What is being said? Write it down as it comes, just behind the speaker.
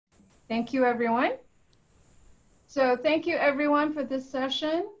Thank you, everyone. So thank you, everyone, for this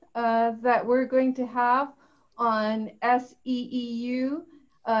session that we're going to have on SEEU,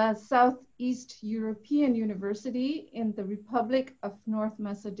 Southeast European University in the Republic of North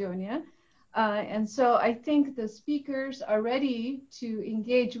Macedonia. And so I think the speakers are ready to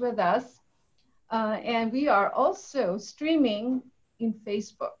engage with us. And we are also streaming in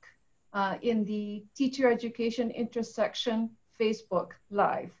Facebook, in the Teacher Education Intersection Facebook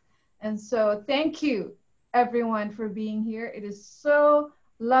Live. And so thank you, everyone, for being here. It is so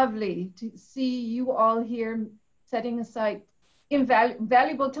lovely to see you all here setting aside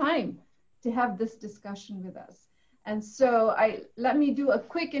valuable time to have this discussion with us. And so let me do a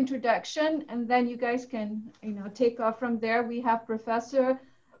quick introduction, and then you guys can take off from there. We have Professor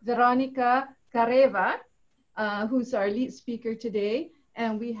Veronica Kareva, who's our lead speaker today.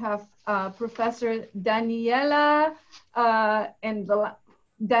 And we have Professor Daniela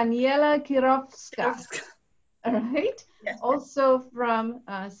Daniela Kirovska, all right? Yes. Also from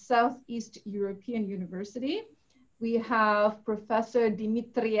Southeast European University. We have Professor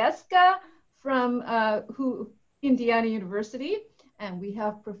Dimitrieska from Indiana University, and we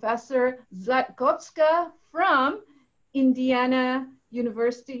have Professor Zlatkovska from Indiana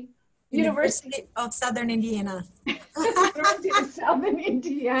University of Southern Indiana. University of Southern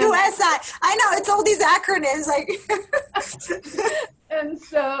Indiana. USI. I know, it's all these acronyms. And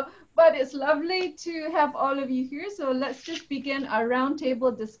so, but it's lovely to have all of you here. So let's just begin our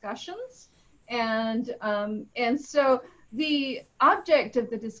roundtable discussions. And so the object of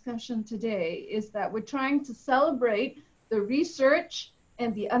the discussion today is that we're trying to celebrate the research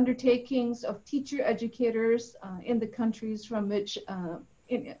and the undertakings of teacher educators in the countries from which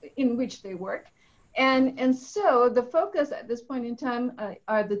in which they work. And so the focus at this point in time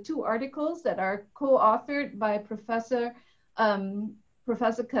are the two articles that are co-authored by Professor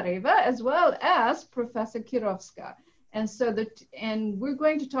Kareva as well as Professor Kirovska. And so we're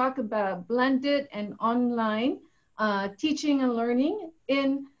going to talk about blended and online teaching and learning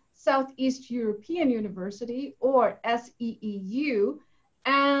in Southeast European University, or SEEU.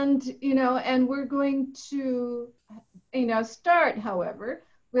 And we're going to start, however,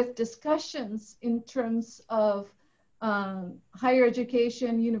 with discussions in terms of higher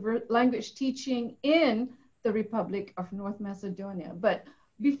education, language teaching in the Republic of North Macedonia. But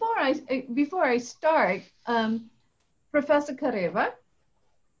before I start, Professor Kareva,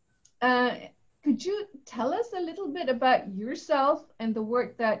 could you tell us a little bit about yourself and the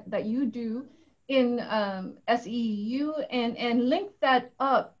work that you do in SEEU, and link that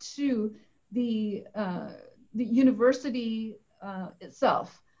up to the university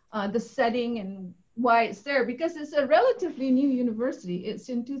itself, the setting and why it's there, because it's a relatively new university. It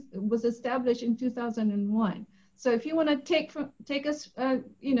was established in 2001. So if you want to take us,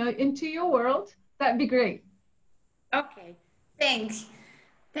 into your world, that'd be great. Okay, thanks.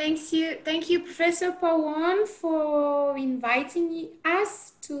 Thank you, Professor Pawon, for inviting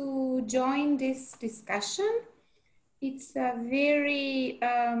us to join this discussion. It's a very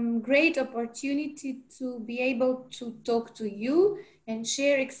great opportunity to be able to talk to you and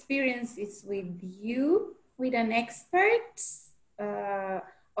share experiences with you, with an expert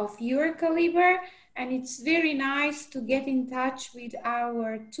of your caliber. And it's very nice to get in touch with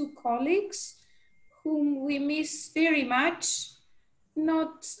our two colleagues whom we miss very much,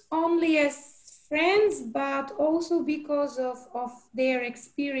 not only as friends, but also because of their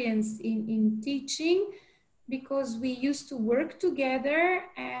experience in teaching, because we used to work together,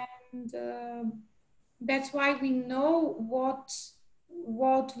 and that's why we know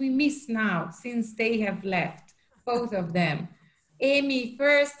what we miss now, since they have left, both of them. Amy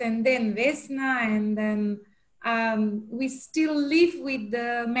first, and then Vesna, and then we still live with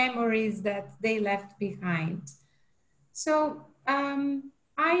the memories that they left behind. So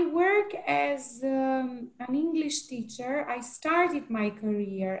I work as an English teacher. I started my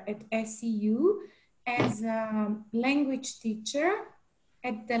career at SEU as a language teacher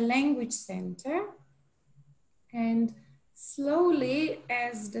at the Language Center. And slowly,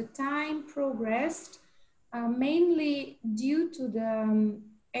 as the time progressed, mainly due to the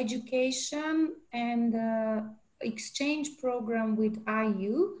education and exchange program with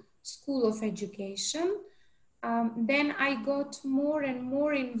IU, School of Education, then I got more and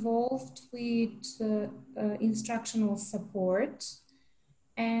more involved with instructional support,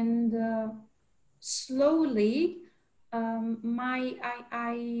 and slowly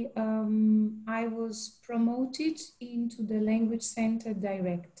I was promoted into the Language Center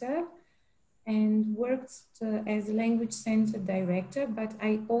Director and worked as a Language Center Director, but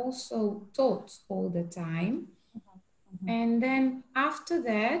I also taught all the time. And then after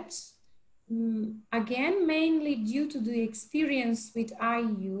that, again, mainly due to the experience with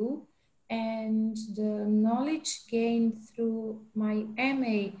IU and the knowledge gained through my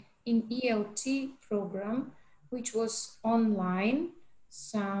MA in ELT program, which was online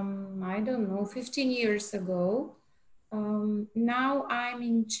some, I don't know, 15 years ago. Now I'm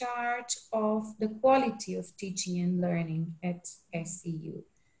in charge of the quality of teaching and learning at SEU.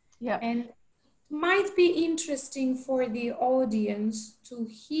 Yeah. And it might be interesting for the audience to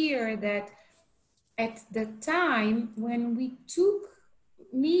hear that at the time when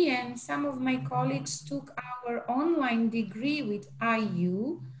me and some of my colleagues took our online degree with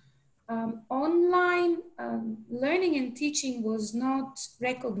IU, online learning and teaching was not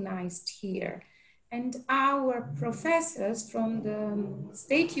recognized here. And our professors from the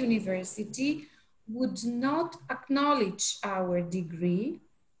state university would not acknowledge our degree,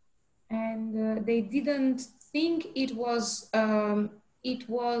 and they didn't think it was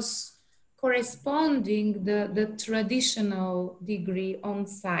corresponding the traditional degree on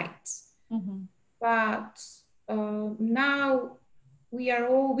site. Mm-hmm. But now we are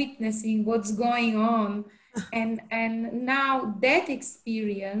all witnessing what's going on, and now that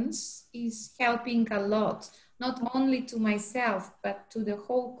experience is helping a lot, not only to myself, but to the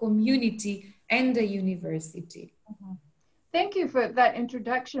whole community and the university. Mm-hmm. Thank you for that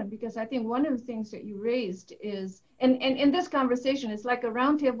introduction, because I think one of the things that you raised is, and in this conversation, it's like a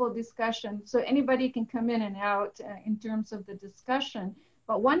roundtable discussion, so anybody can come in and out in terms of the discussion.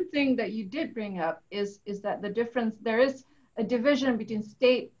 But one thing that you did bring up is that the difference, there is a division between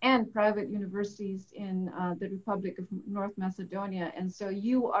state and private universities in the Republic of North Macedonia. And so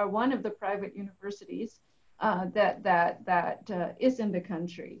you are one of the private universities that is in the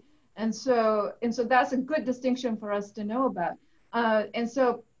country. And so that's a good distinction for us to know about. And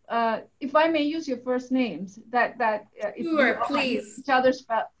so if I may use your first names, if sure, you please. Each other's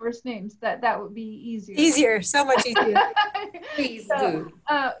first names, that would be easier. Easier, so much easier. Please do.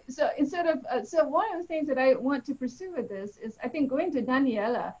 So instead of, so one of the things that I want to pursue with this is, I think, going to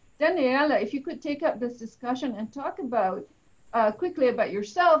Daniela. Daniela, if you could take up this discussion and talk about quickly about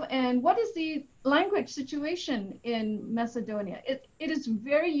yourself and what is the language situation in Macedonia. It is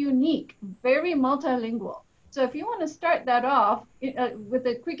very unique, very multilingual. So if you want to start that off with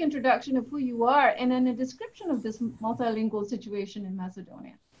a quick introduction of who you are and then a description of this multilingual situation in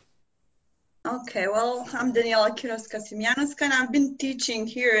Macedonia. Okay, well, I'm Daniela Kiros-Kasimianska, and I've been teaching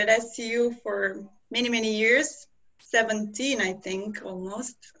here at SEU for many, many years, 17, I think,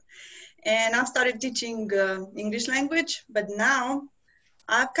 almost. And I've started teaching English language, but now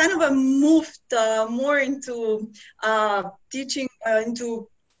I've kind of moved more into teaching, into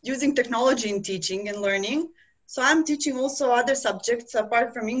using technology in teaching and learning. So I'm teaching also other subjects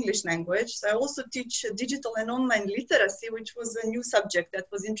apart from English language. So I also teach digital and online literacy, which was a new subject that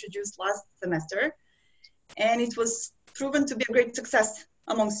was introduced last semester. And it was proven to be a great success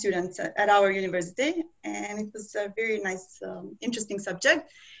among students at our university. And it was a very nice, interesting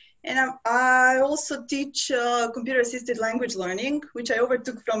subject. And I also teach computer-assisted language learning, which I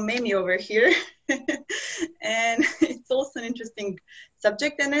overtook from Mimi over here. And it's also an interesting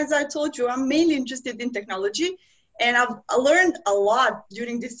subject. And as I told you, I'm mainly interested in technology. And I've learned a lot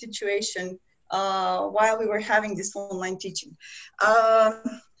during this situation while we were having this online teaching.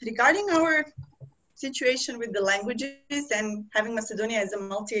 Regarding our situation with the languages and having Macedonia as a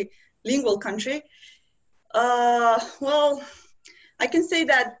multilingual country, well, I can say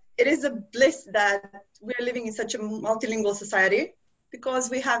that it is a bliss that we're living in such a multilingual society because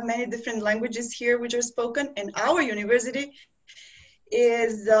we have many different languages here which are spoken, and our university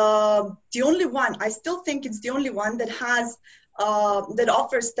is the only one, I still think it's the only one that has, that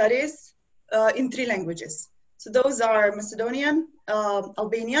offers studies in 3 languages. So those are Macedonian,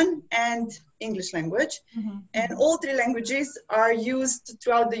 Albanian, and English language. Mm-hmm. And all 3 languages are used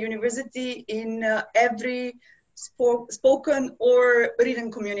throughout the university in every spoken or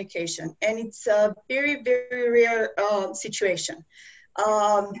written communication, and it's a very, very rare situation.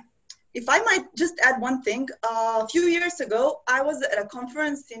 If I might just add one thing, a few years ago, I was at a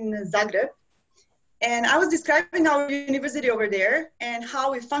conference in Zagreb, and I was describing our university over there and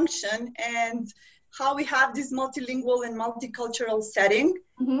how we function and how we have this multilingual and multicultural setting,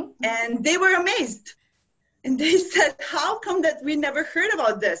 mm-hmm. And they were amazed. And they said, how come that we never heard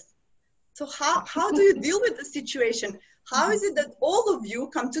about this? So how do you deal with the situation? How is it that all of you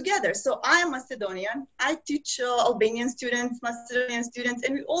come together? So I am Macedonian. I teach Albanian students, Macedonian students,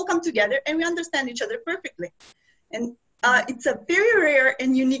 and we all come together and we understand each other perfectly. And it's a very rare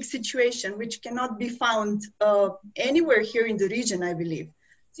and unique situation which cannot be found anywhere here in the region, I believe.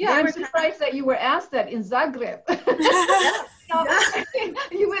 So yeah, I'm surprised that you were asked that in Zagreb. Yeah.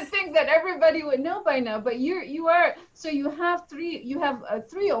 You would think think that everybody would know by now, but you are, so you have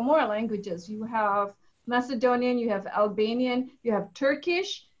three or more languages. You have Macedonian, you have Albanian, you have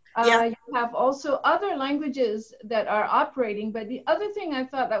Turkish. Yeah. You have also other languages that are operating. But the other thing I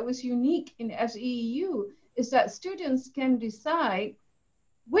thought that was unique in SEEU is that students can decide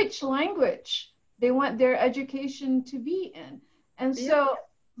which language they want their education to be in. And so,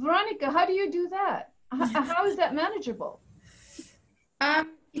 Veronica, how do you do that? How is that manageable?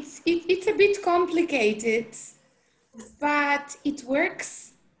 It's a bit complicated, but it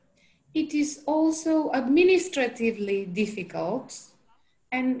works. It is also administratively difficult,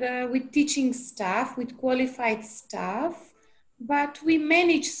 and with teaching staff, with qualified staff, but we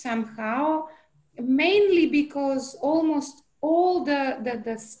manage somehow, mainly because almost all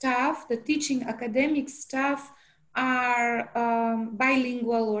the staff, the teaching academic staff, are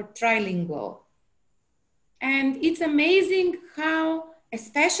bilingual or trilingual. And it's amazing how,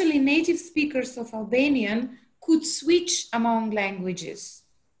 especially native speakers of Albanian, could switch among languages.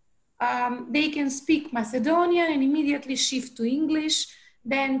 They can speak Macedonian and immediately shift to English,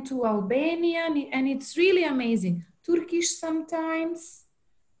 then to Albanian, and it's really amazing. Turkish sometimes.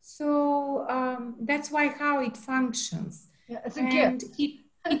 So that's why how it functions. Yeah, it's a and gift.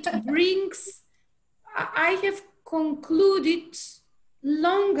 it brings, I have concluded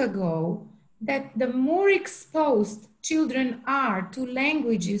long ago that the more exposed children are to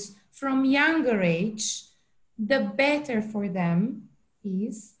languages from younger age, the better for them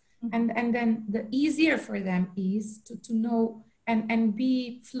is. And then the easier for them is to know and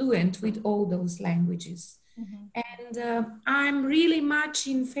be fluent with all those languages. And I'm really much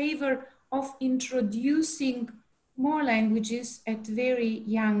in favor of introducing more languages at very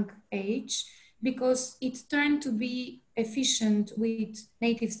young age, because it turned to be efficient with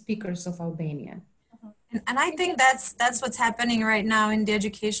native speakers of Albanian. And I think that's what's happening right now in the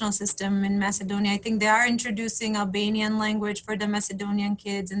educational system in Macedonia. I think they are introducing Albanian language for the Macedonian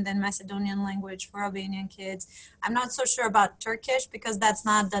kids and then Macedonian language for Albanian kids. I'm not so sure about Turkish because that's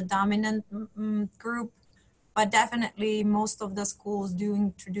not the dominant group, but definitely most of the schools do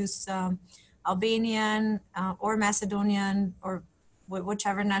introduce Albanian or Macedonian or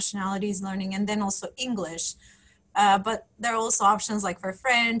whichever nationality is learning, and then also English. But there are also options like for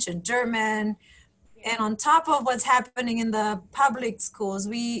French and German. And on top of what's happening in the public schools,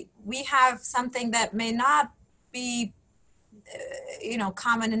 we have something that may not be,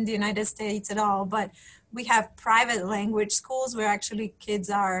 common in the United States at all, but we have private language schools where actually kids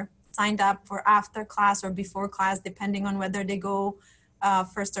are signed up for after class or before class, depending on whether they go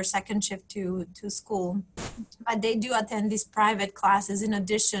first or second shift to school. But they do attend these private classes in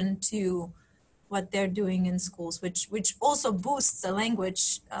addition to what they're doing in schools, which also boosts the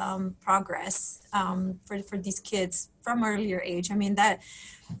language progress for these kids from earlier age. I mean, that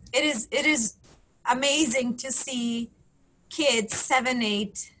it is amazing to see kids 7,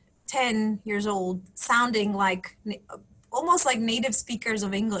 8, 10 years old sounding like almost like native speakers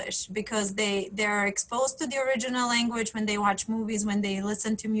of English, because they're exposed to the original language when they watch movies, when they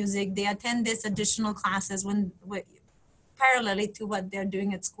listen to music, they attend these additional classes parallelly to what they're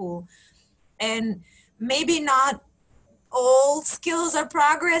doing at school. And maybe not all skills are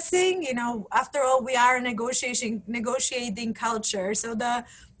progressing, after all, we are a negotiating culture. So the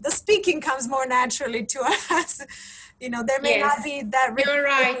speaking comes more naturally to us. There may not be that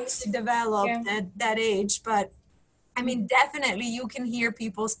really developed at that age, but I mean, definitely you can hear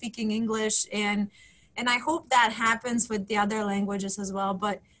people speaking English, and I hope that happens with the other languages as well.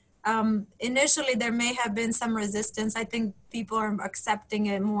 But initially there may have been some resistance. I think people are accepting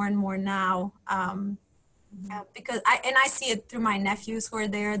it more and more now, because I see it through my nephews who are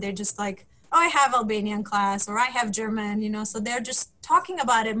there. They're just like, oh, I have Albanian class, or I have German, so they're just talking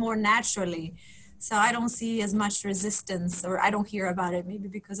about it more naturally. So I don't see as much resistance, or I don't hear about it, maybe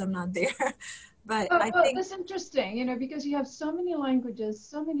because I'm not there. But I think that's interesting, because you have so many languages,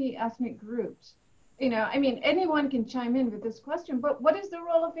 so many ethnic groups. I mean, anyone can chime in with this question, but what is the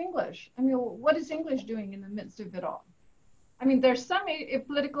role of English? I mean, what is English doing in the midst of it all? I mean, there's some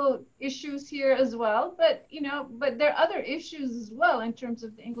political issues here as well, but, but there are other issues as well in terms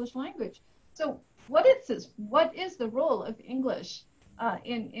of the English language. So what is the role of English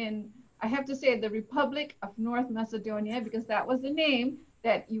in I have to say, the Republic of North Macedonia, because that was the name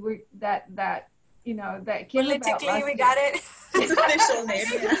that you were, that came politically about we got it. It's official name.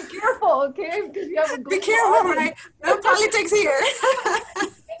 Yeah. Be careful, okay? Because you have a Be careful, right? No politics here.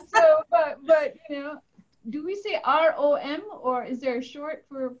 So, but do we say ROM, or is there a short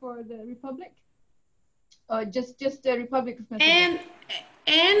for the Republic? Or just the Republic of Macedonia?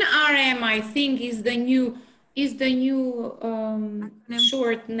 And NRM, I think, is the new is the new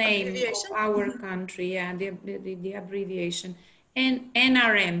short name Abbreviation? of our country. Yeah, the abbreviation. And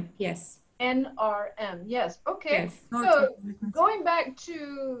NRM, yes. NRM, yes. Okay. Yes. So going back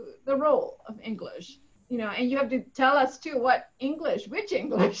to the role of English, you know, and you have to tell us too what English, which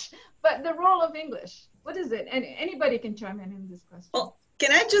English, but the role of English, what is it? And anybody can chime in this question. Well,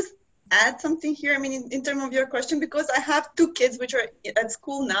 can I just add something here? I mean, in terms of your question, because I have two kids which are at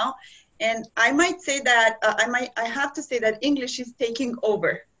school now, and I might say that I have to say that English is taking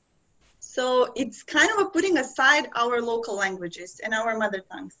over. So it's kind of putting aside our local languages and our mother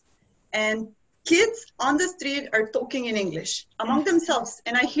tongues. And kids on the street are talking in English among themselves,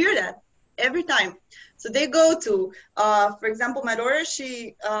 and I hear that every time. So they go to, for example, my daughter,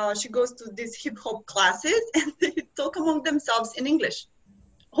 she goes to these hip hop classes, and they talk among themselves in English.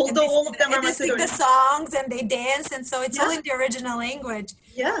 Although all of them are Macedonian. They sing the songs and they dance, and so it's all in the original language.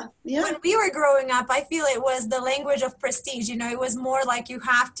 Yeah, yeah. When we were growing up, I feel it was the language of prestige. You know, it was more like you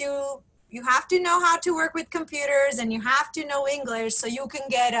have to know how to work with computers, and you have to know English so you can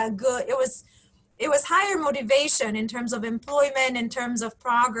get a good. It was higher motivation in terms of employment, in terms of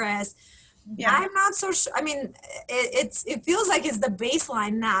progress. Yeah. I'm not so sure. I mean, it feels like it's the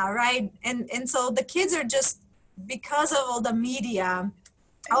baseline now, right? And so the kids are just, because of all the media,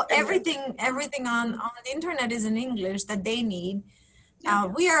 everything on the internet is in English that they need.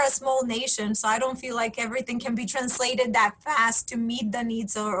 We are a small nation, so I don't feel like everything can be translated that fast to meet the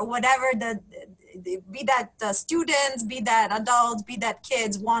needs or whatever be that students, be that adults, be that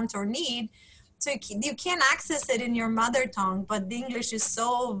kids want or need. So you can't access it in your mother tongue, but the English is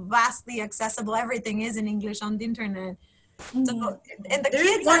so vastly accessible. Everything is in English on the internet. So, and the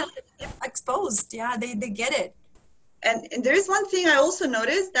kids are exposed. Yeah, they get it. And there is one thing I also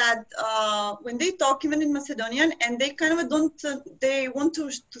noticed, that when they talk even in Macedonian, and they kind of don't, they want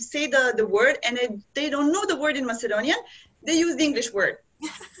to say the word, and they don't know the word in Macedonian, they use the English word.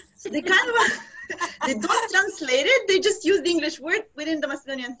 So they kind of, they don't translate it, they just use the English word within the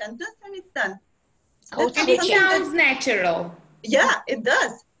Macedonian sentence, and it's done. And it sounds natural. Yeah, it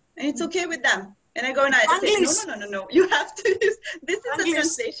does. And it's okay with them. And I go and I say, no. You have to use, this is the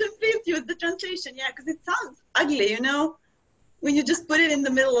translation, please use the translation. Yeah, because it sounds ugly, you know, when you just put it in the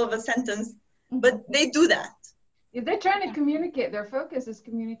middle of a sentence. But they do that. If they're trying to communicate, their focus is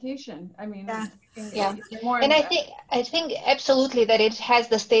communication. I mean, yeah. And I think absolutely that it has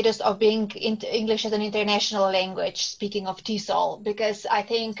the status of being English as an international language, speaking of TESOL, because I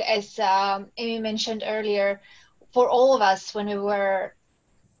think, as Amy mentioned earlier, for all of us, when we were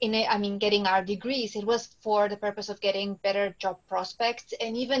getting our degrees, it was for the purpose of getting better job prospects.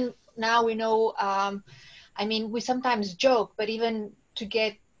 And even now we know, we sometimes joke, but even to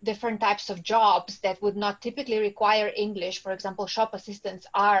get different types of jobs that would not typically require English, for example, shop assistants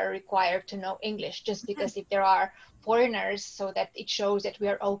are required to know English, just because if there are foreigners, so that it shows that we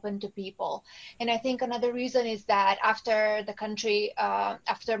are open to people. And I think another reason is that after the country,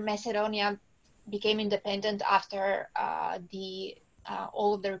 after Macedonia became independent, after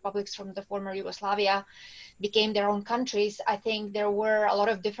all of the republics from the former Yugoslavia became their own countries, I think there were a lot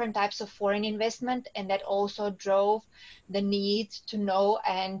of different types of foreign investment, and that also drove the need to know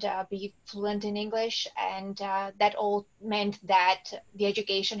and be fluent in English. And that all meant that the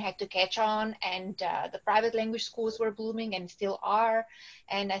education had to catch on, and the private language schools were blooming and still are.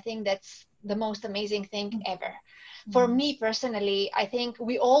 And I think that's the most amazing thing ever. For me personally, I think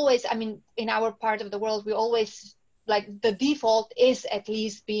we always, in our part of the world, we always, like, the default is at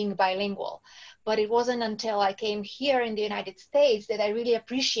least being bilingual. But it wasn't until I came here in the United States that I really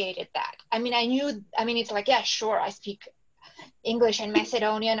appreciated that. I knew, it's like, yeah, sure, I speak English and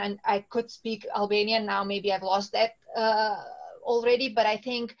Macedonian, and I could speak Albanian. Now maybe I've lost that already, but I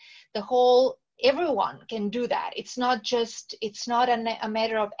think everyone can do that. It's not a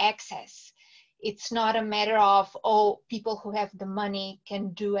matter of access. It's not a matter of, people who have the money can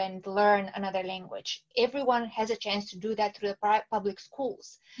do and learn another language. Everyone has a chance to do that through the public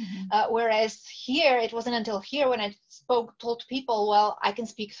schools. Whereas here, it wasn't until here when I told people, well, I can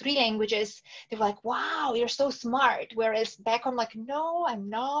speak 3 languages. They were like, wow, you're so smart. Whereas back home, like, no, I'm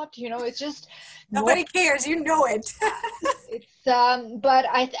not. It's just nobody cares. You know it. It's but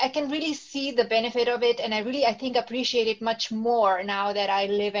I can really see the benefit of it, and I think appreciate it much more now that I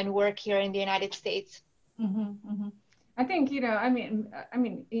live and work here in the United States. I think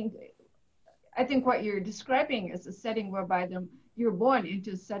I think what you're describing is a setting whereby you're born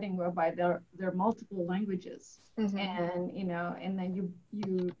into a setting whereby there are multiple languages, and and then you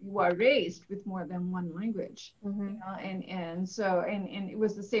are raised with more than one language. Mm-hmm. You know, and it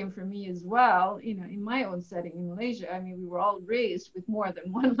was the same for me as well, you know, in my own setting in Malaysia. I mean, we were all raised with more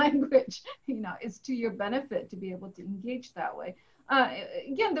than one language. You know, it's to your benefit to be able to engage that way.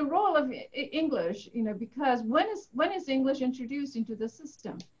 Again, the role of English, you know, because when is English introduced into the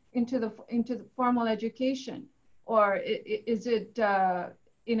system, into the formal education, or is it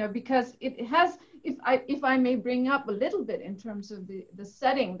you know, because it has, if I may bring up a little bit in terms of the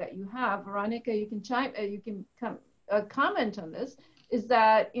setting that you have, Veronica, you can comment on this, is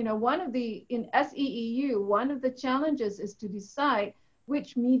that, you know, in SEEU, one of the challenges is to decide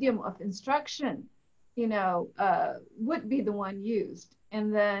which medium of instruction, you know, would be the one used.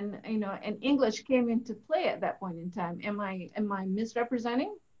 And then, you know, and English came into play at that point in time. Am I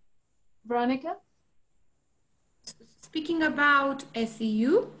misrepresenting, Veronica? Speaking about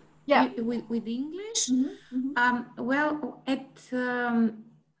SEU, yeah, with English, mm-hmm. at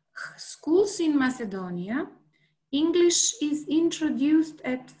schools in Macedonia, English is introduced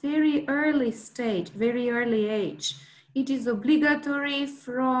at very early stage, very early age. It is obligatory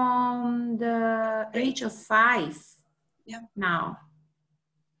from the age of 5 now.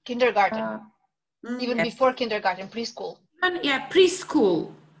 Kindergarten, even yes. before kindergarten, preschool. Yeah,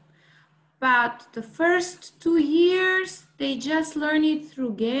 preschool. But the first 2 years, they just learn it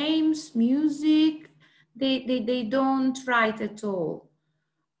through games, music. They don't write at all.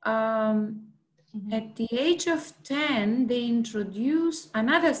 At the age of 10, they introduce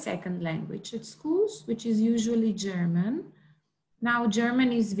another second language at schools, which is usually German. Now,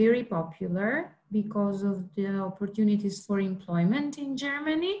 German is very popular because of the opportunities for employment in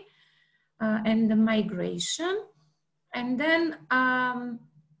Germany and the migration. And then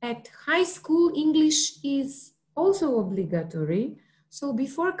at high school, English is also obligatory. So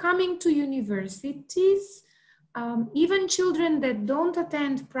before coming to universities, even children that don't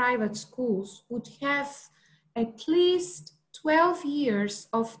attend private schools would have at least 12 years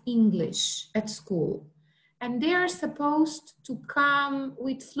of English at school. And they are supposed to come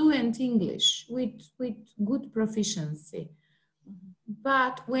with fluent English, with good proficiency.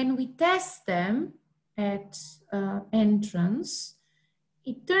 But when we test them at entrance,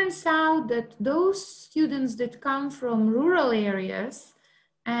 it turns out that those students that come from rural areas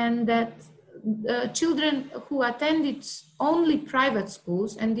and that children who attended only private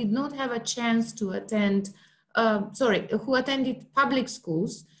schools and did not have a chance to attend, who attended public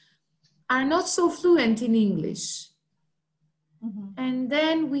schools, are not so fluent in English. And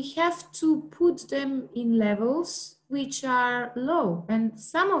then we have to put them in levels which are low. And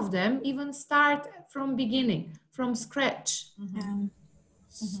some of them even start from beginning, from scratch.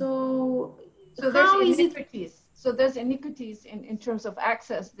 So there's iniquities. So there's iniquities in terms of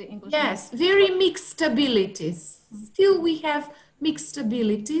access to the English. Yes, very mixed abilities. Still we have mixed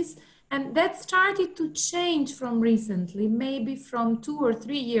abilities, and that started to change from recently, maybe from 2 or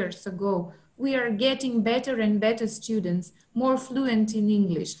 3 years ago. We are getting better and better students, more fluent in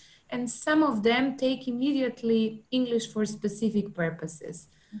English, and some of them take immediately English for specific purposes.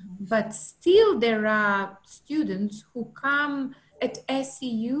 But still there are students who come at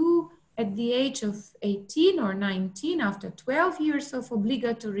SEU at the age of 18 or 19 after 12 years of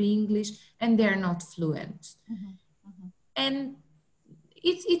obligatory English, and they're not fluent. And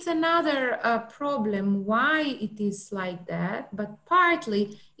it's another problem why it is like that, but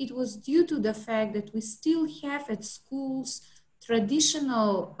partly it was due to the fact that we still have at schools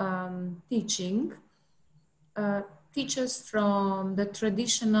traditional teaching, teachers from the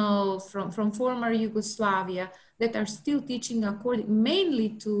traditional, from former Yugoslavia that are still teaching according mainly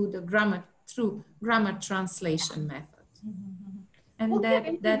to the grammar, through grammar translation method. And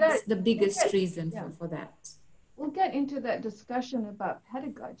that's the biggest reason for that. We'll get into that discussion about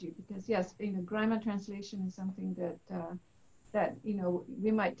pedagogy because yes, you know, grammar translation is something that you know,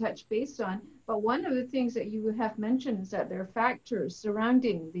 we might touch base on. But one of the things that you have mentioned is that there are factors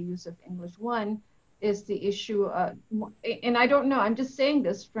surrounding the use of English. One is the issue, and I don't know, I'm just saying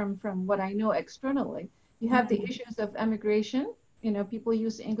this from what I know externally. You have the issues of emigration. You know, people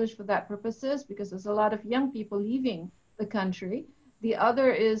use English for that purposes because there's a lot of young people leaving the country. The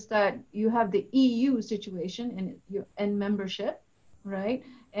other is that you have the EU situation and membership, right?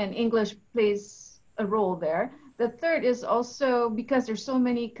 And English plays a role there. The third is also because there's so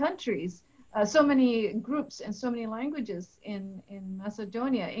many countries, so many groups and so many languages in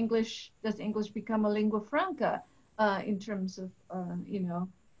Macedonia. Does English become a lingua franca in terms of, you know,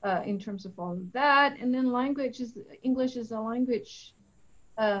 in terms of all of that? And then English is a language,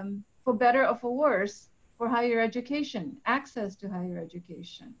 for better or for worse, for higher education, access to higher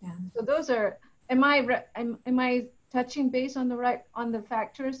education. So those are, am I touching base on the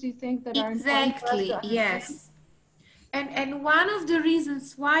factors you think that are important for us Exactly, to understand? yes. And one of the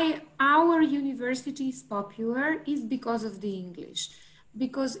reasons why our university is popular is because of the English,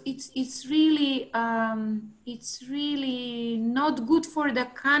 because it's really not good for the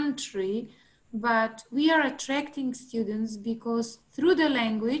country, but we are attracting students because through the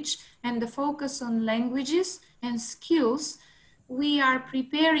language and the focus on languages and skills, we are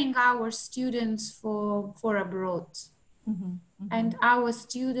preparing our students for abroad. And our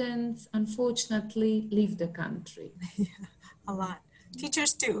students, unfortunately, leave the country. Yeah, a lot.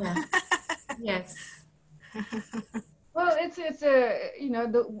 Teachers too. Yeah. Yes. Well, it's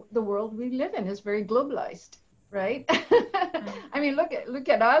the world we live in is very globalized, right? I mean, look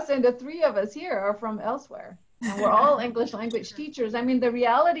at us, and the three of us here are from elsewhere, and we're all English language teachers. I mean, the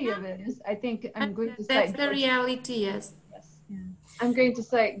reality of it is, I think I'm going to That's cite the reality, yes. I'm going to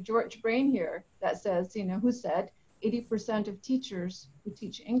cite George Brain here that says, who said 80% of teachers who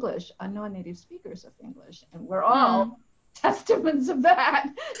teach English are non-native speakers of English, and we're all testaments of that,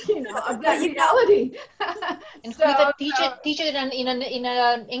 of that reality. And so, even teach it in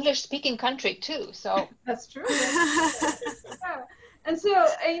an English-speaking country too. So that's true. Yeah. And so,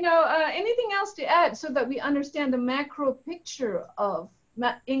 anything else to add so that we understand the macro picture of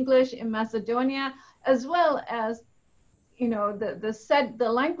English in Macedonia, as well as the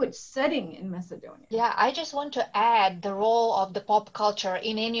language setting in Macedonia? Yeah, I just want to add the role of the pop culture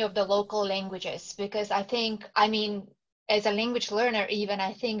in any of the local languages, because I mean, as a language learner, even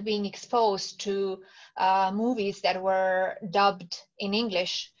I think being exposed to movies that were dubbed in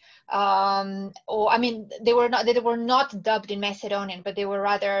English, or I mean, they were not dubbed in Macedonian, but they were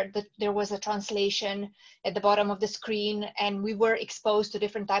rather there was a translation at the bottom of the screen, and we were exposed to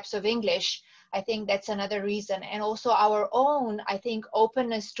different types of English. I think that's another reason. And also our own, I think,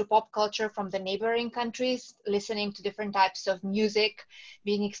 openness to pop culture from the neighboring countries, listening to different types of music,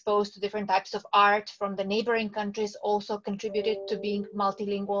 being exposed to different types of art from the neighboring countries also contributed to being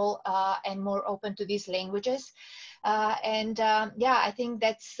multilingual and more open to these languages. I think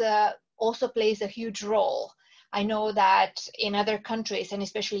that's also plays a huge role. I know that in other countries, and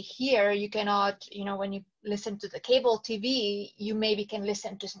especially here, you cannot, when you listen to the cable TV, you maybe can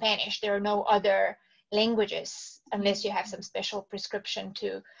listen to Spanish. There are no other languages unless you have some special subscription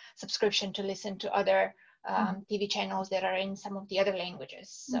to listen to other TV channels that are in some of the other languages.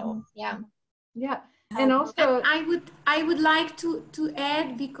 So, yeah. Yeah. And also, I would like to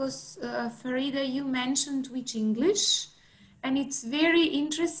add, because Farida, you mentioned which English. And it's very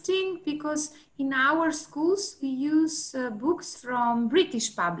interesting because in our schools, we use books from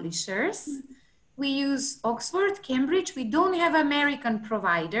British publishers. We use Oxford, Cambridge. We don't have American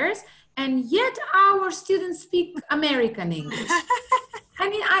providers. And yet our students speak American English. I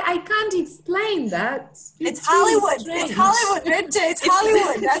mean, I can't explain that. It's Hollywood. It's Hollywood, Rita. It's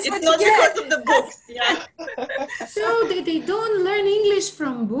Hollywood. That's what you get. It's not because of the books. Yeah. So they don't learn English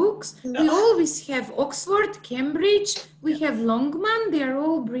from books. No. We always have Oxford, Cambridge. We have Longman. They're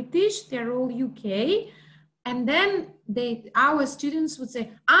all British. They're all UK. And then our students would say,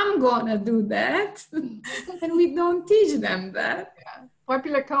 I'm gonna do that. And we don't teach them that. Yeah.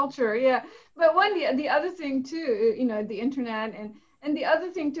 Popular culture, yeah. But the other thing too, the internet and the other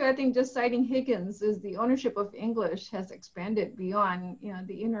thing too, I think, just citing Higgins, is the ownership of English has expanded beyond,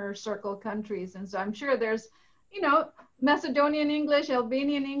 the inner circle countries. And so I'm sure there's, Macedonian English,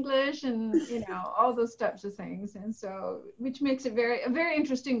 Albanian English, and, all those types of things. And so, which makes it a very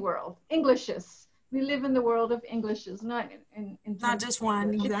interesting world. Englishes. We live in the world of Englishes, not in not just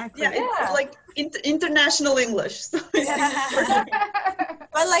one, exactly. Yeah, it's like international English.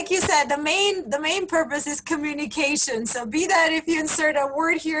 But like you said, the main purpose is communication. So be that if you insert a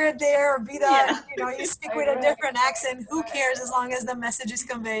word here or there, or be that you speak with a different accent, who cares as long as the message is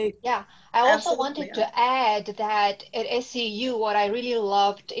conveyed. Yeah, I also wanted to add that at SEU, what I really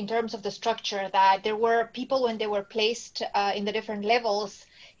loved in terms of the structure, that there were people when they were placed in the different levels.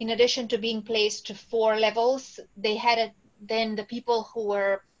 In addition to being placed to 4 levels, they had then the people who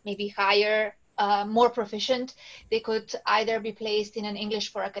were maybe higher, more proficient, they could either be placed in an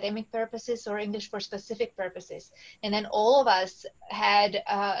English for academic purposes or English for specific purposes. And then all of us had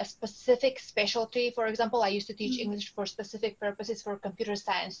a specific specialty. For example, I used to teach English for specific purposes for computer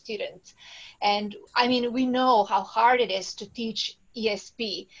science students. And I mean, we know how hard it is to teach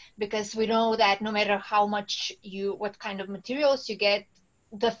ESP, because we know that no matter how much what kind of materials you get,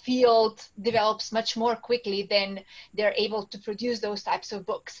 the field develops much more quickly than they're able to produce those types of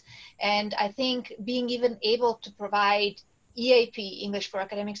books. And I think being even able to provide EAP, English for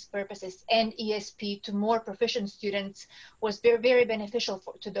Academic Purposes, and ESP to more proficient students was very, very beneficial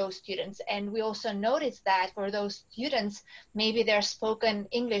to those students. And we also noticed that for those students, maybe their spoken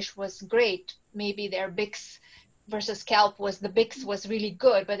English was great. Maybe their BICS versus CALP the BICS was really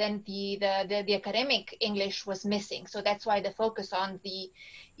good, but then the academic English was missing. So that's why the focus on the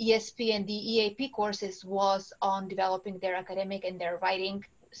ESP and the EAP courses was on developing their academic and their writing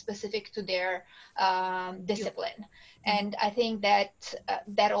specific to their discipline. And I think that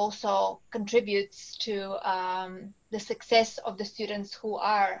that also contributes to the success of the students who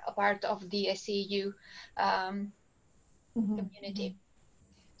are a part of the SEEU community.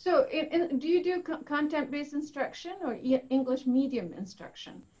 So do you do content-based instruction or English medium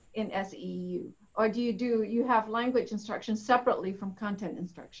instruction in SEEU? Or do you have language instruction separately from content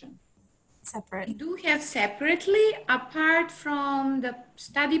instruction? Separate. We do have separately, apart from the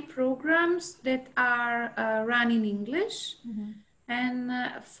study programs that are run in English. And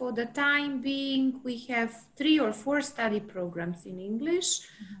for the time being, we have 3 or 4 study programs in English,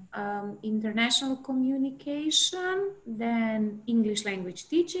 international communication, then English language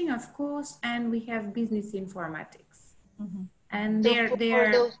teaching, of course, and we have business informatics. And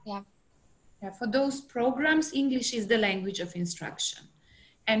for those programs, English is the language of instruction.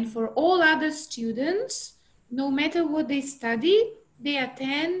 And for all other students, no matter what they study, they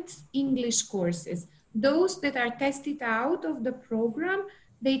attend English courses. Those that are tested out of the program,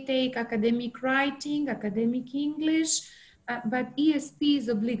 they take academic writing, academic English, but ESP is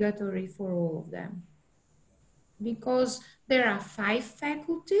obligatory for all of them. Because there are 5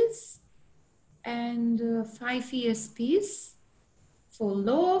 faculties and 5 ESPs for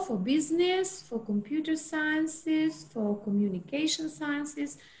law, for business, for computer sciences, for communication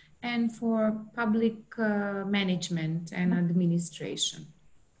sciences, and for public management and administration.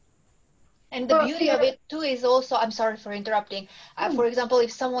 And the beauty of it too is also, I'm sorry for interrupting. For example,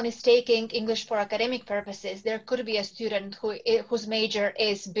 if someone is taking English for academic purposes, there could be a student whose major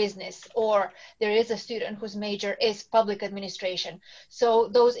is business, or there is a student whose major is public administration. So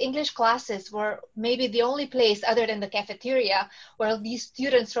those English classes were maybe the only place other than the cafeteria where these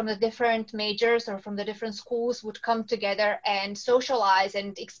students from the different majors or from the different schools would come together and socialize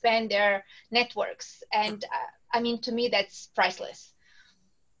and expand their networks. And I mean, to me, that's priceless.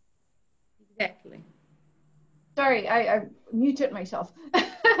 Exactly. Sorry, I muted myself.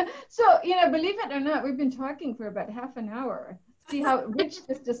 So, believe it or not, we've been talking for about half an hour. See how rich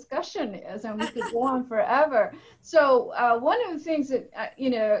this discussion is, and we could go on forever. So one of the things that,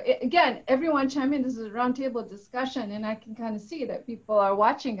 again, everyone chime in, this is a roundtable discussion, and I can kind of see that people are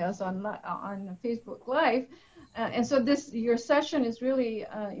watching us on Facebook Live. And so your session is really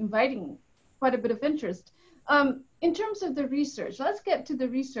inviting quite a bit of interest. In terms of the research, let's get to the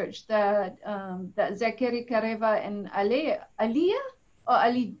research that Zakeri Kareva and Aliyah,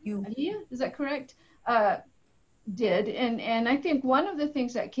 is that correct? Did. And I think one of the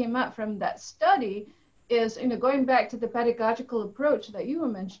things that came up from that study is, going back to the pedagogical approach that you were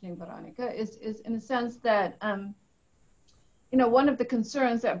mentioning, Veronica, is in a sense that, one of the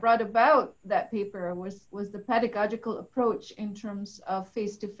concerns that brought about that paper was the pedagogical approach in terms of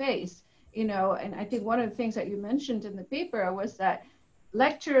face-to-face. And I think one of the things that you mentioned in the paper was that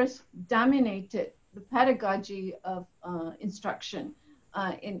lectures dominated the pedagogy of instruction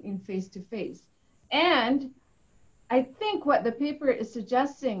in face-to-face. And I think what the paper is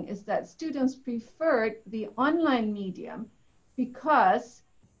suggesting is that students preferred the online medium because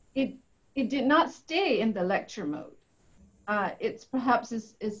it did not stay in the lecture mode. It's perhaps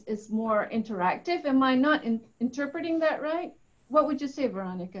is more interactive. Am I not interpreting that right? What would you say,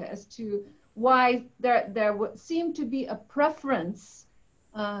 Veronica, as to why there would seem to be a preference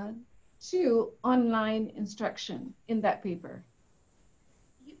to online instruction in that paper?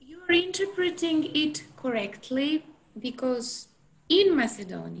 You're interpreting it correctly, because in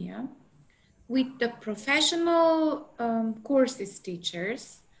Macedonia, with the professional courses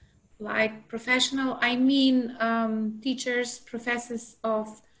teachers, like professional, I mean teachers, professors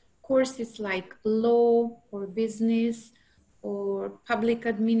of courses like law or business or public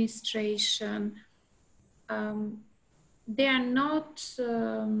administration, they are not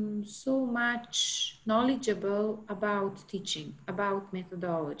so much knowledgeable about teaching, about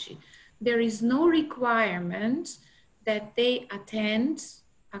methodology. There is no requirement that they attend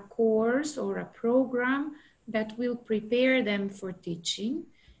a course or a program that will prepare them for teaching.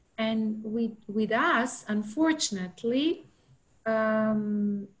 And with us, unfortunately,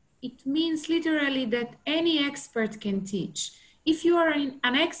 it means literally that any expert can teach. If you are an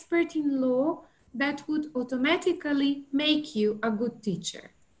expert in law, that would automatically make you a good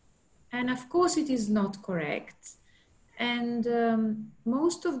teacher. And of course, it is not correct. And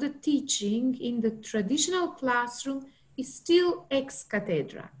most of the teaching in the traditional classroom is still ex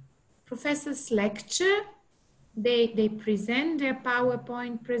cathedra. Professors lecture, they present their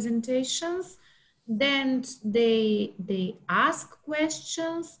PowerPoint presentations, then they ask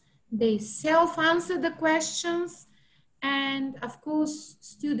questions, they self-answer the questions, and of course,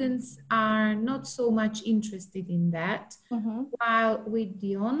 students are not so much interested in that. While with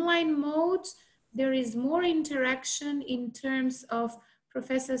the online mode, there is more interaction in terms of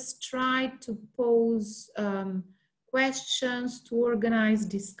professors try to pose questions, to organize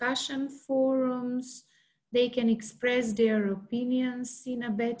discussion forums. They can express their opinions in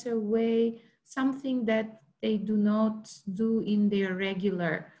a better way, something that they do not do in their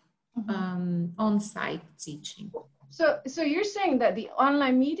regular on-site teaching. So you're saying that the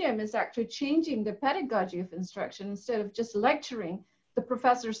online medium is actually changing the pedagogy of instruction. Instead of just lecturing, the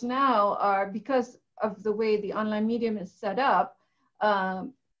professors now are, because of the way the online medium is set up,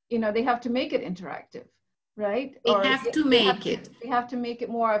 you know, they have to make it interactive, right? They have to make it. They have to make it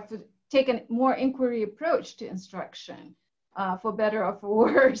more of take a more inquiry approach to instruction, for better or for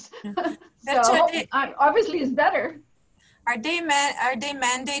worse. So obviously it's better. Are they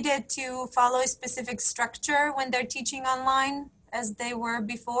mandated to follow a specific structure when they're teaching online as they were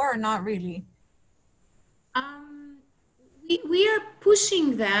before, or not really? We are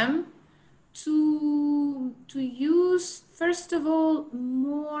pushing them to use, first of all,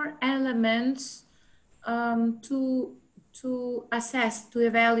 more elements to assess, to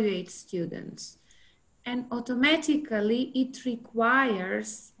evaluate students. And automatically it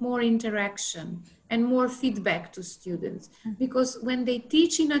requires more interaction and more feedback to students, because when they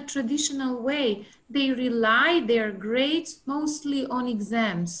teach in a traditional way, they rely their grades mostly on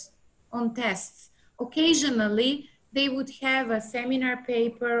exams, on tests. Occasionally, they would have a seminar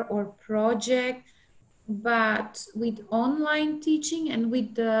paper or project, but with online teaching and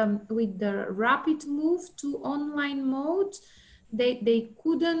with the rapid move to online mode, they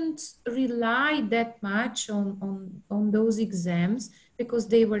couldn't rely that much on those exams, because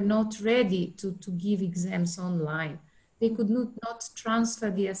they were not ready to give exams online. They could not transfer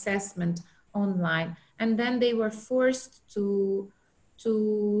the assessment online. And then they were forced to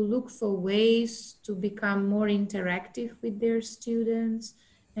look for ways to become more interactive with their students.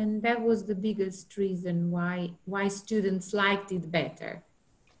 And that was the biggest reason why students liked it better.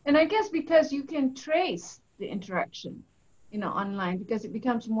 And I guess because you can trace the interaction, you know, online, because it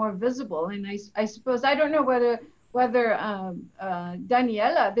becomes more visible. And I suppose, I don't know whether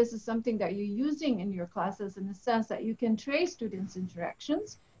Daniela, this is something that you're using in your classes, in the sense that you can trace students'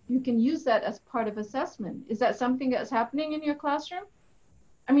 interactions. You can use that as part of assessment. Is that something that's happening in your classroom?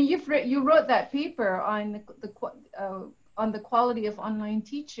 I mean, you wrote that paper on the quality of online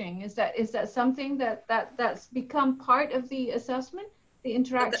teaching. Is that something that's become part of the assessment, the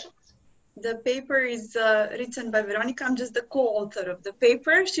interactions? The paper is written by Veronica. I'm just the co-author of the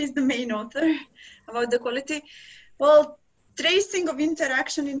paper. She's the main author about the quality. Well, tracing of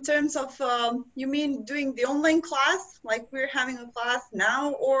interaction in terms of, you mean doing the online class, like we're having a class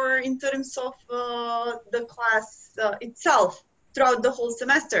now, or in terms of the class itself throughout the whole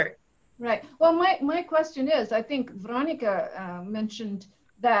semester? Right. Well, my question is, I think Veronica mentioned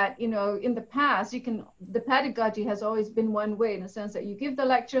that, you know, in the past, the pedagogy has always been one way, in the sense that you give the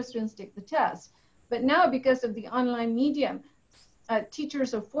lecture, students take the test. But now, because of the online medium,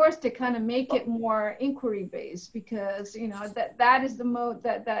 teachers are forced to kind of make it more inquiry based, because, you know, that is the mode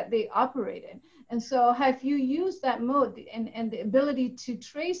that they operate in. And so have you used that mode and the ability to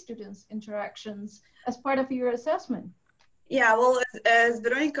trace students' interactions as part of your assessment? Yeah, well, as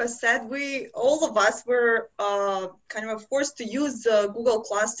Veronica said, all of us were kind of forced to use Google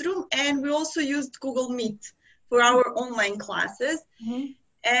Classroom, and we also used Google Meet for our online classes.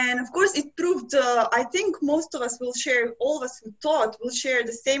 And of course, it proved, I think most of us will share, all of us who taught will share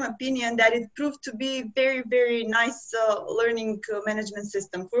the same opinion, that it proved to be very, very nice learning management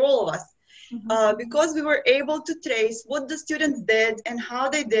system for all of us. Because we were able to trace what the students did and how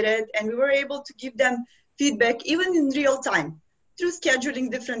they did it, and we were able to give them feedback even in real time through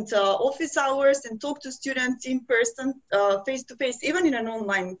scheduling different office hours and talk to students in person, face to face, even in an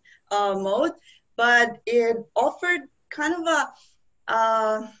online mode. But it offered kind of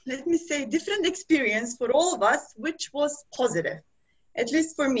a, let me say, different experience for all of us, which was positive, at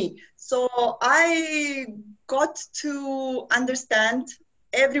least for me. So I got to understand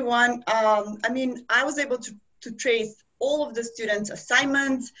everyone. I mean, I was able to trace all of the students'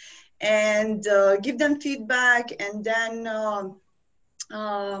 assignments and give them feedback, and then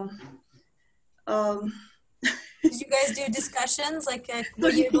Did you guys do discussions? Like, were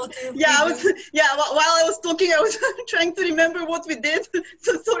you able to? Yeah, while I was talking, I was trying to remember what we did.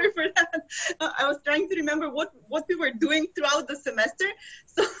 So sorry for that. I was trying to remember what we were doing throughout the semester.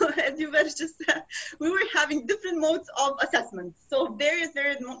 So as you were just said, we were having different modes of assessment. So various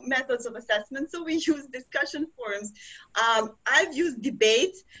methods of assessment. So we use discussion forums. I've used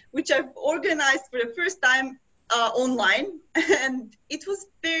debate, which I've organized for the first time online, and it was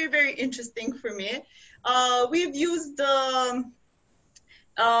very, very interesting for me. We've used,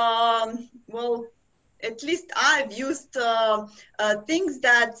 well, at least I've used things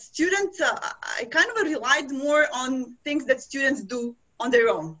that students, I kind of relied more on things that students do on their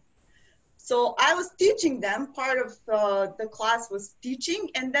own. So I was teaching them, part of the class was teaching,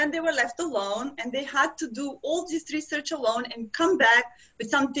 and then they were left alone, and they had to do all this research alone and come back with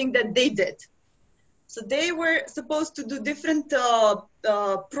something that they did. So they were supposed to do different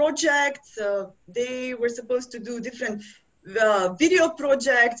projects. They were supposed to do different video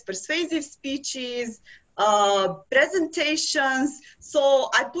projects, persuasive speeches, presentations. So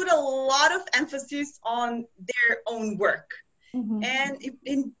I put a lot of emphasis on their own work. Mm-hmm. And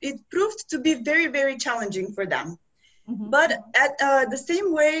it proved to be very, very challenging for them. Mm-hmm. But at the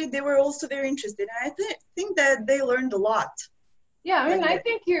same way, they were also very interested. And I think that they learned a lot. Yeah, I mean, I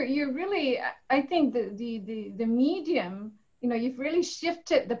think you're really, I think the medium, you know, you've really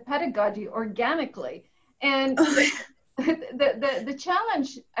shifted the pedagogy organically. And the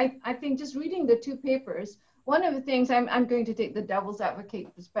challenge, I think just reading the two papers, one of the things, I'm going to take the devil's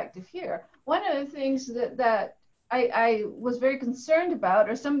advocate perspective here. One of the things that I was very concerned about,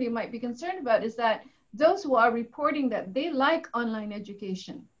 or somebody might be concerned about, is that those who are reporting that they like online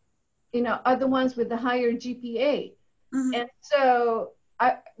education, you know, are the ones with the higher GPA. Mm-hmm. And so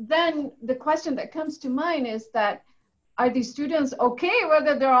then the question that comes to mind is that, are these students okay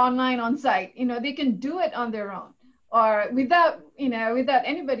whether they're online on site? You know, they can do it on their own or without, you know, without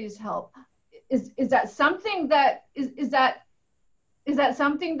anybody's help. Is that something that is that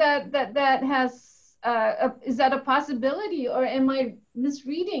something that has is that a possibility, or am I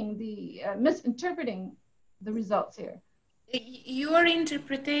misreading misinterpreting the results here? Your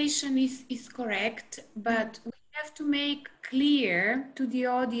interpretation is correct, but we have to make clear to the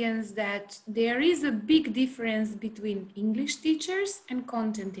audience that there is a big difference between English teachers and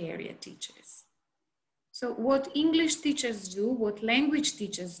content area teachers. So what English teachers do, what language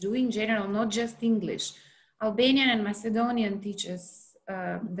teachers do in general, not just English, Albanian and Macedonian teachers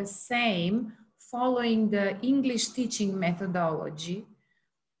the same, following the English teaching methodology,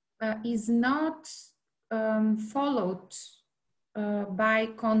 is not followed by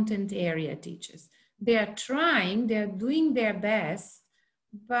content area teachers. They are trying, they are doing their best,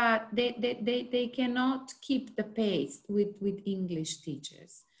 but they cannot keep the pace with English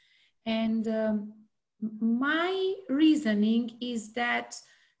teachers. And my reasoning is that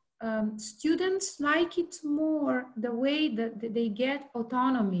students like it more the way that they get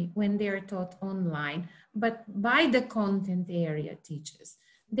autonomy when they are taught online, but by the content area teachers.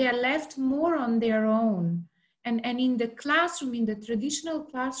 They are left more on their own. And in the classroom, in the traditional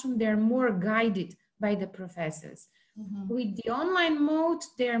classroom, they're more guided by the professors. Mm-hmm. With the online mode,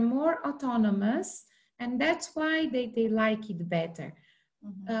 they're more autonomous, and that's why they like it better.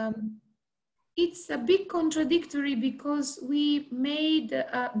 Mm-hmm. It's a bit contradictory because we made,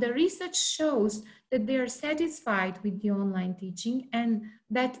 the research shows that they're satisfied with the online teaching and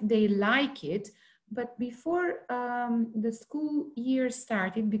that they like it. But before the school year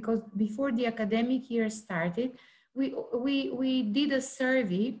started, because before the academic year started, we did a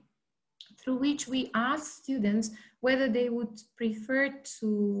survey through which we asked students whether they would prefer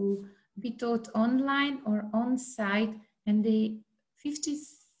to be taught online or on-site, and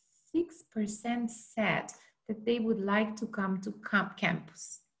 56% said that they would like to come to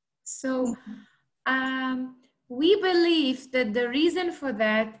campus. So we believe that the reason for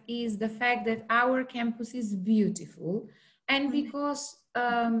that is the fact that our campus is beautiful, and because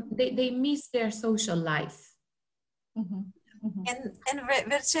they miss their social life. Mm-hmm. Mm-hmm. And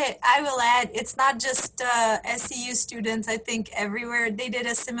Verce, I will add, it's not just SEU students. I think everywhere they did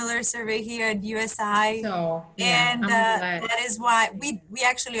a similar survey here at USI. So, yeah, and that is why we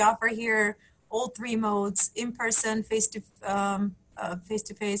actually offer here all three modes: in person,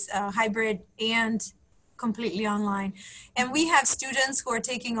 face-to-face, hybrid, and completely online. And we have students who are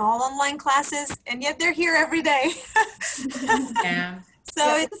taking all online classes, and yet they're here every day. Yeah.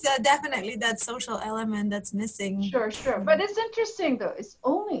 So it's definitely that social element that's missing. Sure. But it's interesting though, it's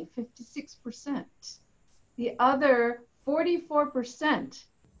only 56%. The other 44%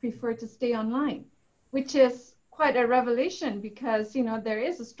 prefer to stay online, which is quite a revelation because, you know, there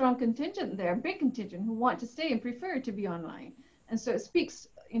is a strong contingent there, a big contingent who want to stay and prefer to be online. And so it speaks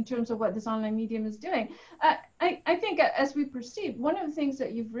in terms of what this online medium is doing. I think as we proceed, one of the things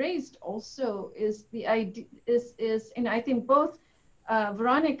that you've raised also is the idea and I think both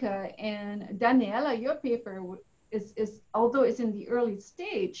Veronica and Daniela, your paper is although it's in the early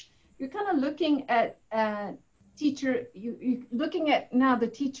stage, you're kind of looking at you're looking at now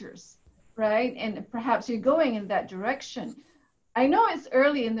the teachers, right? And perhaps you're going in that direction. I know it's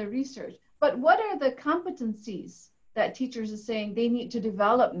early in the research, but what are the competencies that teachers are saying they need to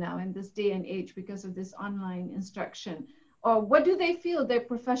develop now in this day and age because of this online instruction? Or what do they feel their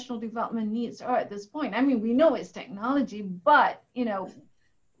professional development needs are at this point? I mean, we know it's technology, but, you know,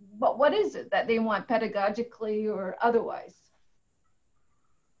 what is it that they want pedagogically or otherwise?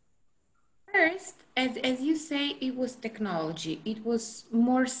 First, as you say, it was technology. It was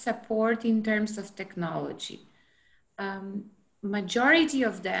more support in terms of technology. Majority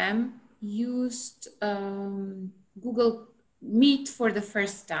of them used Google Meet for the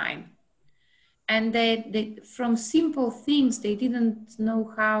first time. And they, from simple things, they didn't know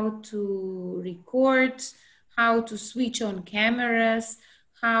how to record, how to switch on cameras,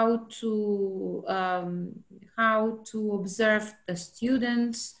 how to observe the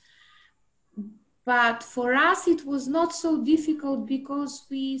students. But for us, it was not so difficult because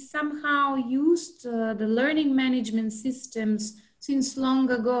we somehow used the learning management systems since long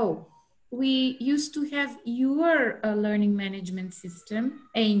ago. We used to have your learning management system,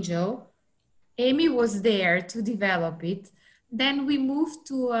 Angel. Amy was there to develop it. Then we moved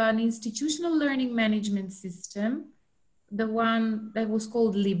to an institutional learning management system, the one that was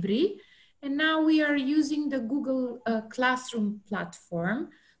called Libri. And now we are using the Google Classroom platform.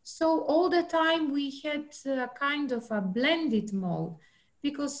 So all the time we had kind of a blended mode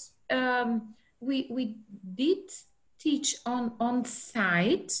because we did teach on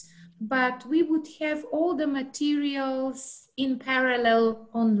site, but we would have all the materials in parallel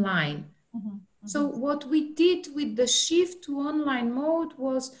online. So what we did with the shift to online mode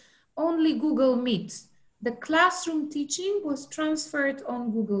was only Google Meet. The classroom teaching was transferred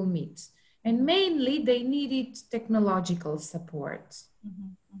on Google Meet. And mainly they needed technological support.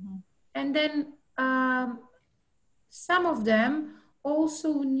 And then some of them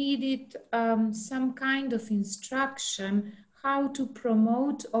also needed some kind of instruction how to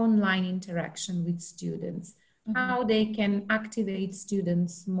promote online interaction with students, how they can activate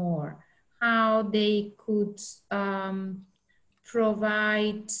students more, how they could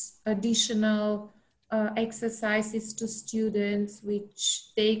provide additional exercises to students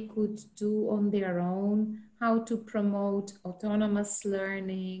which they could do on their own, how to promote autonomous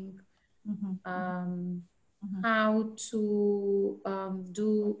learning, how to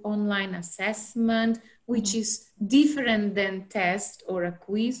do online assessment, which is different than test or a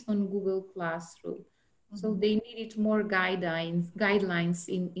quiz on Google Classroom. So they needed more guidelines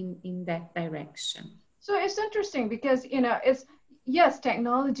in that direction. So it's interesting because, you know, yes,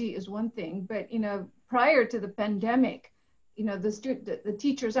 technology is one thing, but, you know, prior to the pandemic, you know, the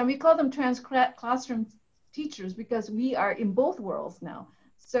teachers, and we call them classroom teachers because we are in both worlds now.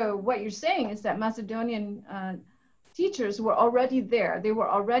 So what you're saying is that Macedonian teachers were already there. They were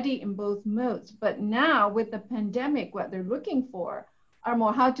already in both modes. But now with the pandemic, what they're looking for are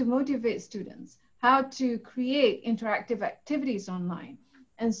more how to motivate students, how to create interactive activities online.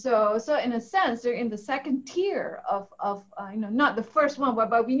 And so in a sense, they're in the second tier of you know, not the first one,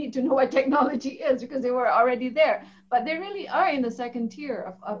 but we need to know what technology is because they were already there. But they really are in the second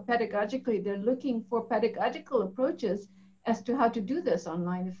tier of pedagogically. They're looking for pedagogical approaches as to how to do this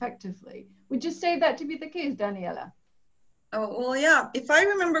online effectively. Would you say that to be the case, Daniela? Oh, well, yeah, if I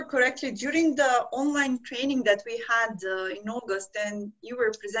remember correctly, during the online training that we had in August and you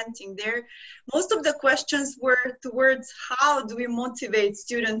were presenting there, most of the questions were towards how do we motivate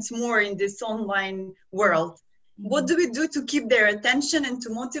students more in this online world? What do we do to keep their attention and to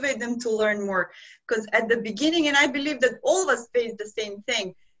motivate them to learn more? Because at the beginning, and I believe that all of us face the same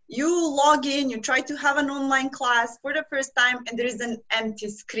thing, you log in, you try to have an online class for the first time, and there is an empty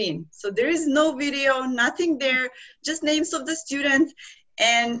screen. So there is no video, nothing there, just names of the students.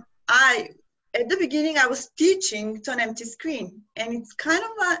 And at the beginning, I was teaching to an empty screen. And it's kind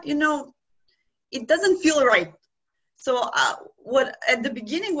of, you know, it doesn't feel right. So at the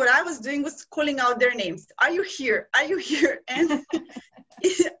beginning, what I was doing was calling out their names. Are you here? Are you here? And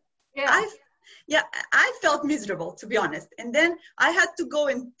I felt miserable, to be honest. And then I had to go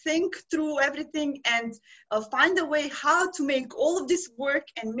and think through everything and find a way how to make all of this work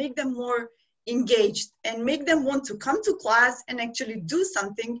and make them more engaged and make them want to come to class and actually do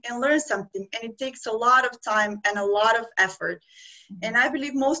something and learn something. And it takes a lot of time and a lot of effort. And I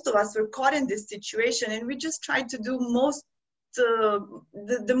believe most of us were caught in this situation, and we just tried to do the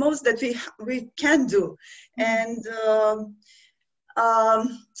most that we can do. And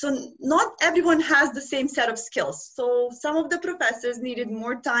so not everyone has the same set of skills. So some of the professors needed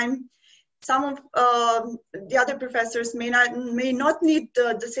more time. Some of the other professors may not need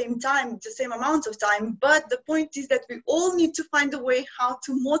the same time, the same amount of time. But the point is that we all need to find a way how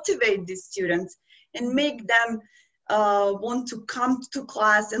to motivate these students and make them want to come to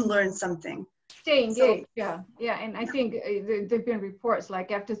class and learn something. Stay engaged, yeah. And I think there've been reports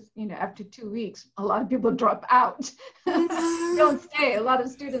like after 2 weeks, a lot of people drop out, don't stay. A lot of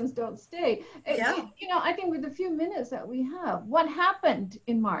students don't stay. Yeah. I think with the few minutes that we have, what happened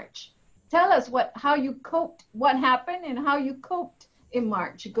in March? Tell us how you coped, what happened, and how you coped in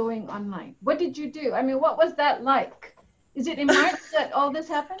March going online. What did you do? I mean, what was that like? Is it in March that all this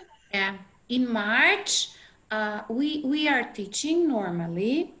happened? Yeah, in March, we are teaching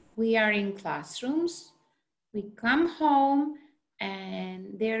normally. We are in classrooms. We come home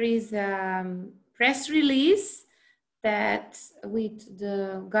and there is a press release that with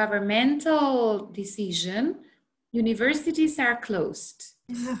the governmental decision, universities are closed.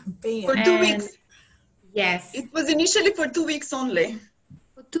 For 2 weeks. Yes. It was initially for 2 weeks only.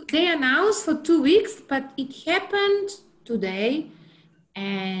 They announced for 2 weeks, but it happened today.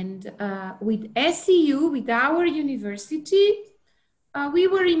 And with SEU, with our university, we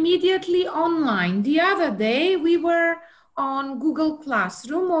were immediately online. The other day, we were on Google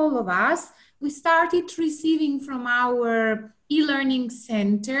Classroom, all of us. We started receiving from our e-learning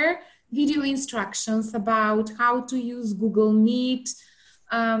center video instructions about how to use Google Meet.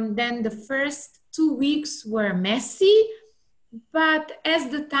 Then the first 2 weeks were messy, but as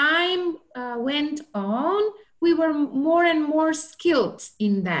the time went on, we were more and more skilled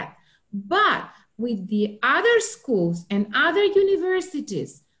in that. But with the other schools and other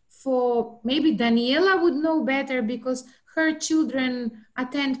universities, for maybe Daniela would know better because her children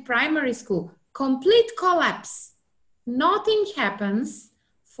attend primary school, complete collapse. Nothing happens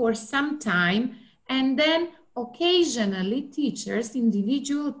for some time, and then occasionally teachers,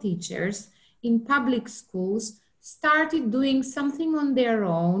 individual teachers in public schools started doing something on their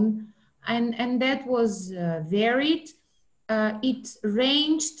own, and that was varied. It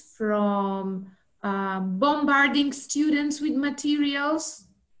ranged from bombarding students with materials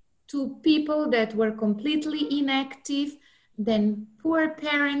to people that were completely inactive. Then poor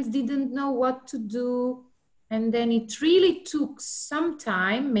parents didn't know what to do. And then it really took some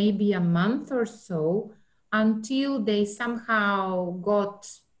time, maybe a month or so, until they somehow got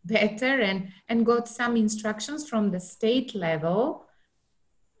better and got some instructions from the state level.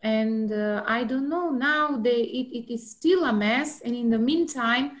 And I don't know, now it is still a mess. And in the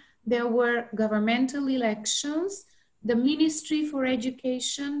meantime, there were governmental elections. The Ministry for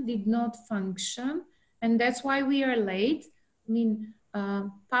Education did not function. And that's why we are late. I mean,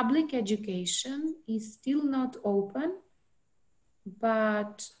 public education is still not open,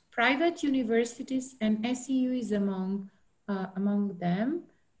 but private universities, and SEU is among them,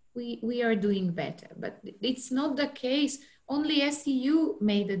 we are doing better. But it's not the case. Only SEU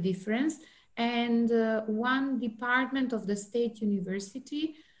made a difference, and one department of the state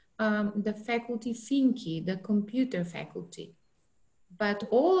university, the faculty FINKI, the computer faculty. But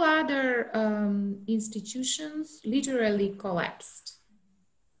all other institutions literally collapsed.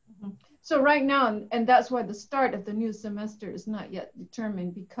 Mm-hmm. So right now, and that's why the start of the new semester is not yet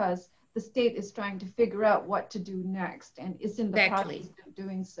determined, because the state is trying to figure out what to do next, and is in the process of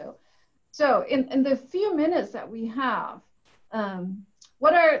doing so. So in the few minutes that we have,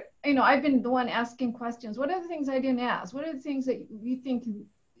 what are, I've been the one asking questions. What are the things I didn't ask? What are the things that you think,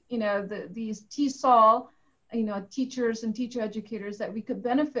 these TESOL, teachers and teacher educators, that we could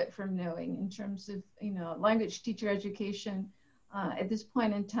benefit from knowing in terms of, language teacher education at this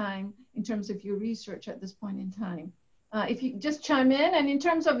point in time, in terms of your research at this point in time? If you just chime in, and in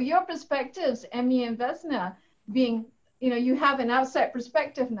terms of your perspectives, Emmy and Vesna, being, you have an outside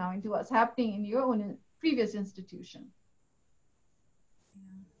perspective now into what's happening in your own previous institution.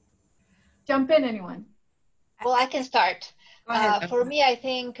 Jump in, anyone. Well, I can start. For me, I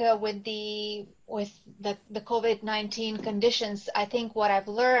think with the COVID-19 conditions, I think what I've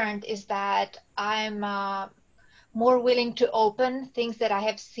learned is that I'm more willing to open things that I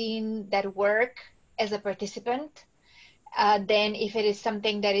have seen that work as a participant than if it is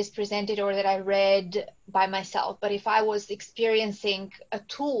something that is presented or that I read by myself. But if I was experiencing a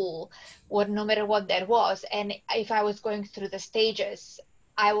tool, no matter what that was, and if I was going through the stages,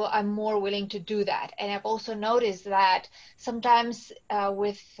 I'm more willing to do that. And I've also noticed that sometimes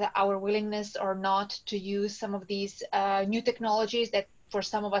with our willingness or not to use some of these new technologies that for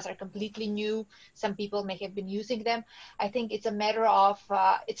some of us are completely new, some people may have been using them. I think it's a matter of,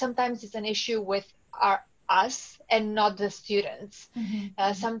 sometimes it's an issue with us and not the students.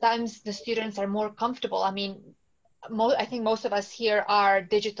 Sometimes the students are more comfortable. I mean, I think most of us here are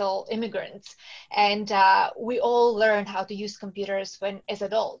digital immigrants, and we all learned how to use computers as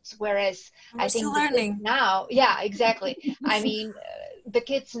adults. Whereas We're I think still the learning. kids now, yeah, exactly. I mean, the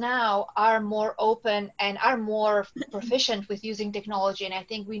kids now are more open and are more proficient with using technology, and I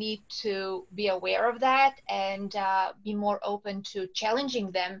think we need to be aware of that and be more open to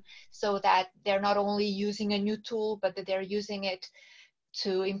challenging them, so that they're not only using a new tool, but that they're using it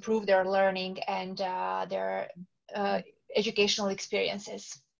to improve their learning and their educational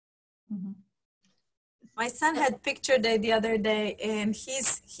experiences. My son had picture day the other day, and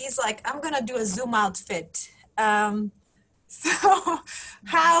he's like, I'm gonna do a Zoom outfit. So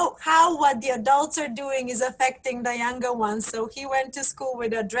how what the adults are doing is affecting the younger ones. So he went to school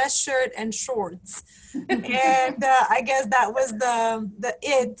with a dress shirt and shorts, and I guess that was the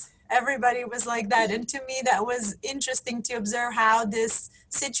it. Everybody was like that, and to me that was interesting to observe how this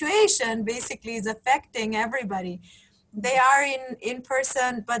situation basically is affecting everybody. They are in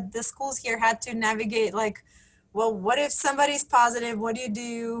person, but the schools here had to navigate like, well, what if somebody's positive? What do you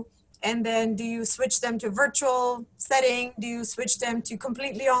do? And then do you switch them to virtual setting? Do you switch them to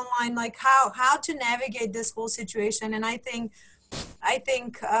completely online? Like how to navigate this whole situation? And I think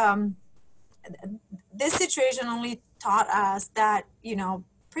this situation only taught us that, you know,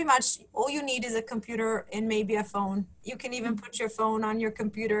 pretty much all you need is a computer and maybe a phone. You can even put your phone on your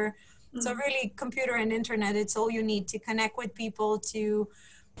computer. So really, computer and internet, it's all you need to connect with people, to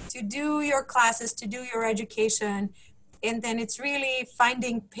do your classes, to do your education. And then it's really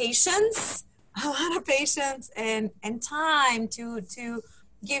finding patience, a lot of patience and time to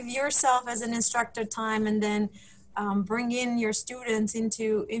give yourself as an instructor time, and then bring in your students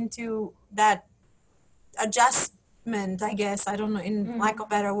into that adjustment, I guess. I don't know, in lack of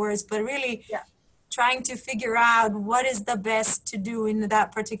better words, but really trying to figure out what is the best to do in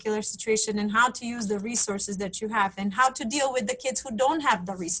that particular situation, and how to use the resources that you have, and how to deal with the kids who don't have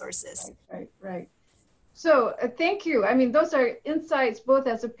the resources. Right. So thank you. I mean, those are insights both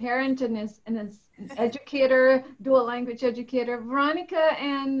as a parent and as an educator, dual language educator. Veronica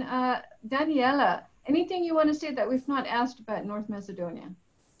and Daniela, anything you want to say that we've not asked about North Macedonia?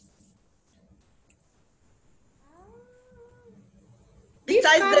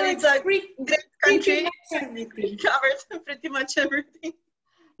 Besides that it's a great country, everything. covered pretty much everything.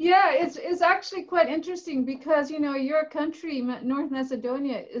 Yeah, it's actually quite interesting because, you know, your country, North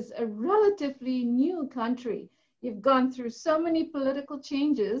Macedonia, is a relatively new country. You've gone through so many political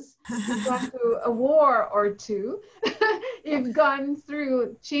changes. You've gone through a war or two. You've gone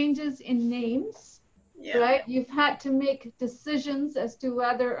through changes in names, right? You've had to make decisions as to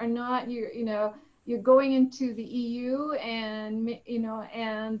whether or not you're going into the EU, and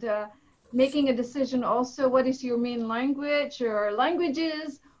making a decision also, what is your main language or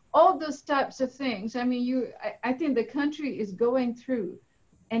languages, all those types of things. I mean, I think the country is going through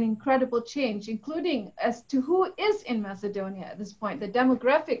an incredible change, including as to who is in Macedonia at this point. The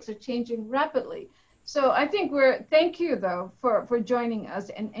demographics are changing rapidly. So I think thank you though for joining us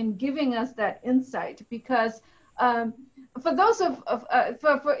and giving us that insight, because for those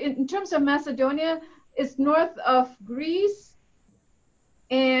in terms of Macedonia, it's north of Greece,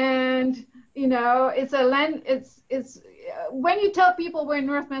 and it's a land. It's when you tell people where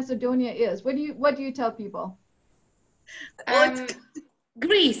North Macedonia is, what do you tell people?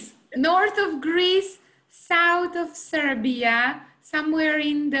 Greece, north of Greece, south of Serbia, somewhere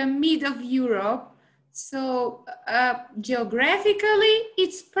in the mid of Europe. So geographically,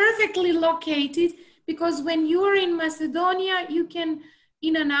 it's perfectly located, because when you're in Macedonia, you can,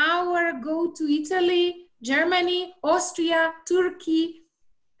 in an hour, go to Italy, Germany, Austria, Turkey,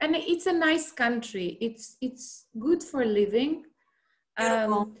 and it's a nice country. It's good for living.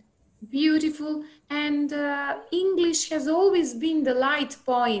 Beautiful. And English has always been the light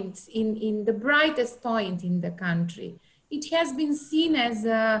point, in the brightest point in the country. It has been seen as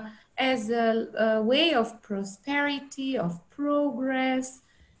a way of prosperity, of progress,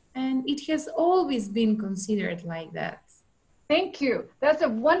 and it has always been considered like that. Thank you. That's a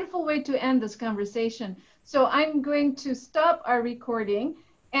wonderful way to end this conversation. So I'm going to stop our recording,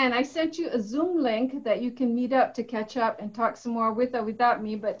 and I sent you a Zoom link that you can meet up to catch up and talk some more with or without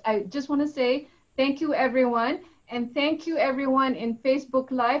me. But I just want to say thank you, everyone. And thank you, everyone in Facebook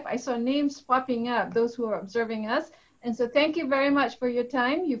Live. I saw names popping up, those who are observing us. And so thank you very much for your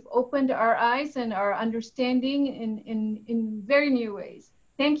time. You've opened our eyes and our understanding in very new ways.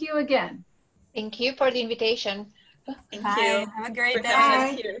 Thank you again. Thank you for the invitation. Thank Bye. you Have a great for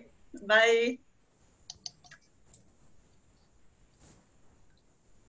having us day. here. Bye.